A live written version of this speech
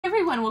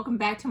everyone, welcome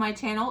back to my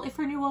channel. If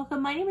you're new,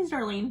 welcome. My name is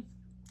Darlene.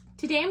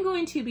 Today I'm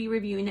going to be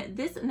reviewing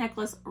this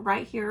necklace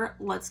right here.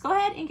 Let's go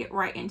ahead and get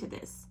right into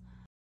this.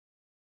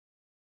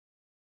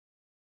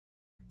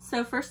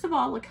 So first of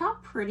all, look how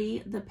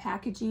pretty the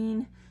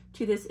packaging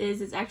to this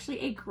is. It's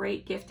actually a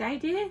great gift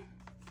idea.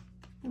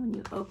 And when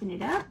you open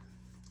it up,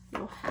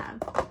 you'll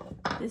have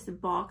this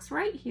box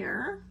right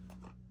here.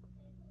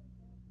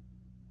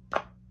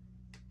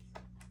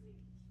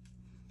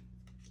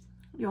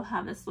 You'll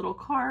have this little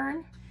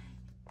card.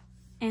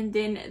 And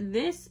then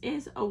this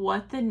is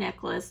what the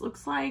necklace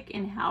looks like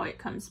and how it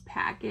comes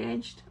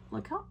packaged.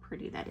 Look how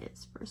pretty that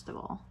is, first of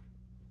all.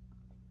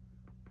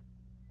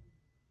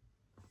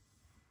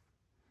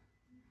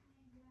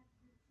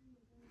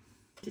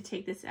 To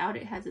take this out,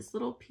 it has this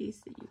little piece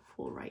that you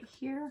pull right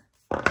here.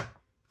 And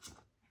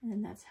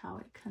then that's how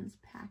it comes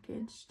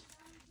packaged.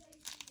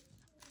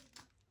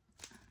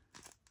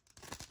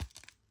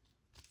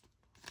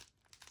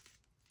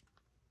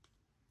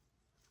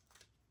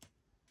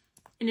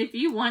 And if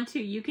you want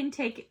to, you can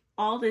take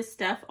all this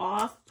stuff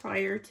off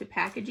prior to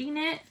packaging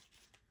it.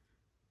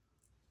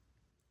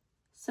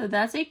 So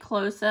that's a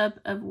close-up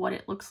of what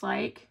it looks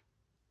like.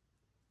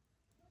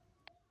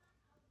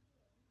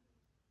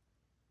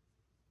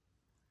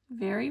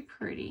 Very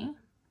pretty.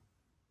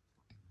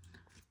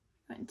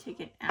 Go ahead and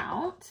take it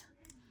out.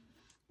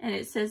 And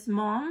it says,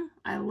 "Mom,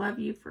 I love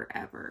you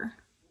forever."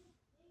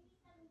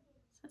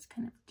 So that's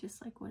kind of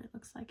just like what it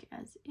looks like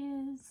as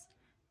is.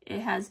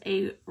 It has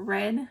a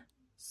red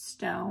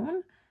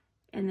stone,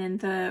 and then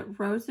the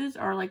roses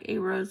are like a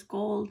rose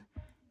gold,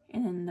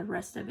 and then the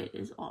rest of it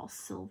is all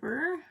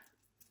silver.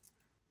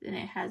 Then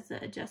it has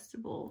the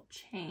adjustable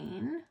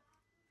chain.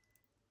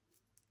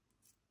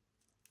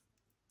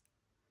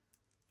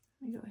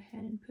 Let me go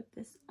ahead and put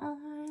this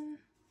on.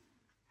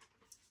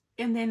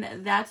 And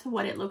then that's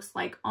what it looks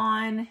like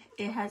on.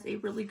 It has a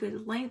really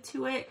good length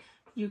to it.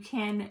 You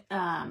can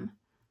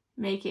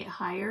make it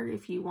higher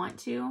if you want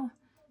to.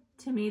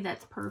 To me,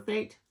 that's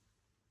perfect.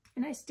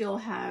 And I still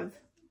have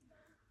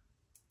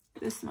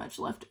this much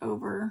left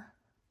over.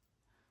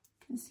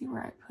 You can see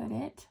where I put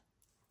it.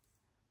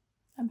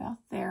 About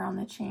there on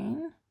the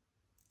chain.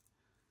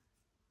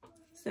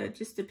 So it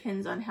just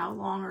depends on how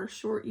long or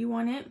short you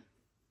want it.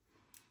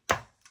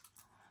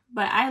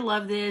 But I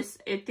love this.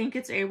 I think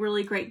it's a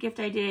really great gift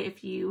idea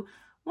if you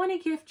want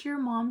to gift your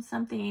mom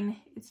something.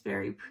 It's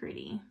very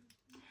pretty.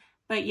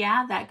 But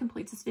yeah, that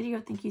completes this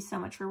video. Thank you so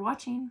much for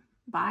watching.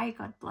 Bye.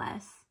 God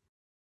bless.